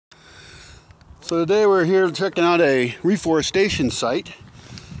So today we're here checking out a reforestation site.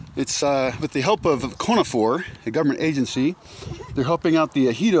 It's with the help of CONAFOR, a government agency. They're helping out the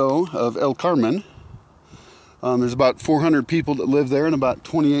ejido of El Carmen. There's about 400 people that live there and about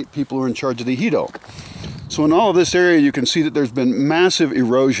 28 people who are in charge of the ejido. So in all of this area you can see that there's been massive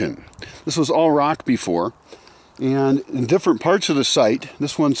erosion. This was all rock before. And in different parts of the site,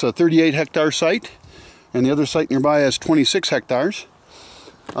 this one's a 38 hectare site and the other site nearby has 26 hectares.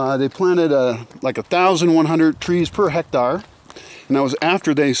 They planted like 1,100 trees per hectare, and that was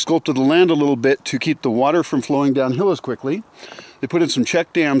after they sculpted the land a little bit to keep the water from flowing downhill as quickly. They put in some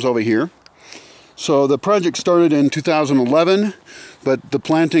check dams over here. So the project started in 2011, but the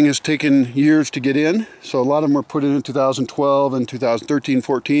planting has taken years to get in. So a lot of them were put in 2012 and 2013,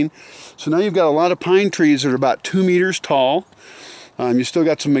 14. So now you've got a lot of pine trees that are about 2 meters tall. You still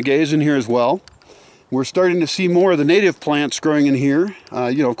got some magueys in here as well. We're starting to see more of the native plants growing in here.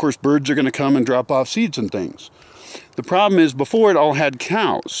 Of course, birds are going to come and drop off seeds and things. The problem is before it all had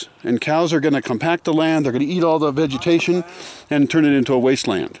cows, and cows are going to compact the land, they're going to eat all the vegetation and turn it into a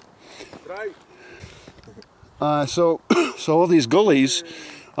wasteland. So all these gullies,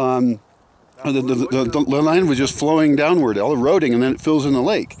 the land was just flowing downward, all eroding, and then it fills in the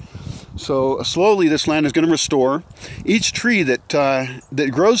lake. So slowly this land is going to restore. Each tree that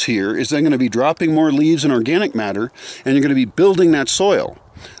grows here is then going to be dropping more leaves and organic matter, and you're going to be building that soil.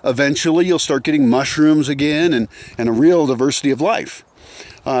 Eventually you'll start getting mushrooms again and a real diversity of life.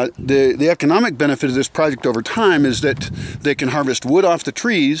 The economic benefit of this project over time is that they can harvest wood off the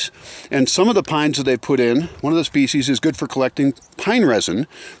trees, and some of the pines that they've put in, one of the species is good for collecting pine resin,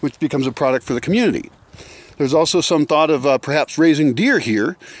 which becomes a product for the community. There's also some thought of perhaps raising deer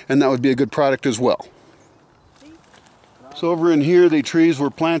here, and that would be a good product as well. So over in here, the trees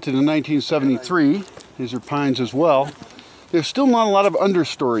were planted in 1973. These are pines as well. There's still not a lot of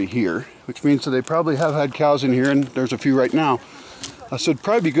understory here, which means that they probably have had cows in here, and there's a few right now. So it'd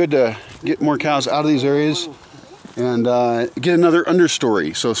probably be good to get more cows out of these areas and get another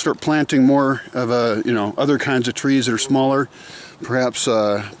understory. So start planting more of other kinds of trees that are smaller, perhaps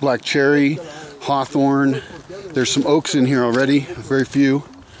black cherry, hawthorn. There's some oaks in here already, very few.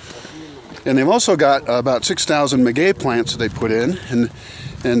 And they've also got about 6,000 maguey plants that they put in, and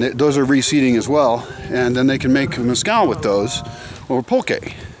those are reseeding as well. And then they can make mezcal with those, or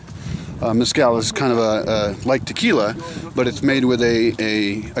pulque. Mezcal is kind of like tequila, but it's made with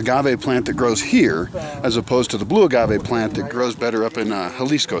a agave plant that grows here, as opposed to the blue agave plant that grows better up in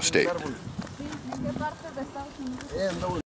Jalisco state.